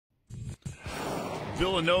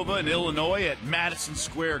Villanova in Illinois at Madison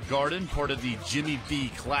Square Garden, part of the Jimmy V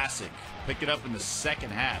Classic. Pick it up in the second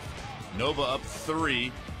half. Nova up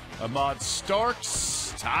 3. Ahmad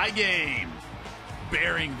Starks, tie game,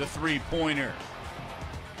 bearing the three-pointer.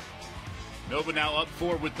 Nova now up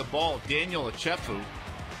 4 with the ball. Daniel Achefu.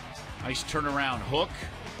 Nice turnaround hook.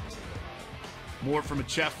 More from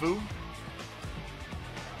Achefu.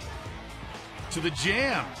 To the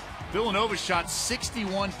jam. Villanova shot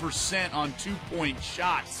 61% on 2-point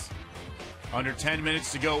shots. Under 10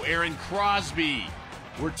 minutes to go, Aaron Crosby.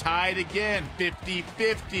 We're tied again,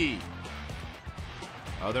 50-50.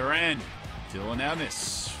 Other end, Dylan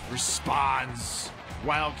Ennis responds.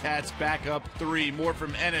 Wildcats back up 3. More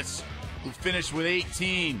from Ennis, who finished with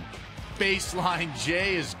 18. Baseline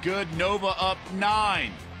J is good. Nova up 9.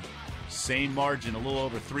 Same margin, a little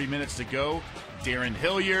over 3 minutes to go. Darren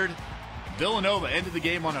Hilliard. Villanova ended the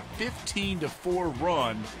game on a 15-4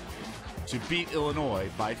 run to beat Illinois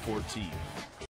by 14.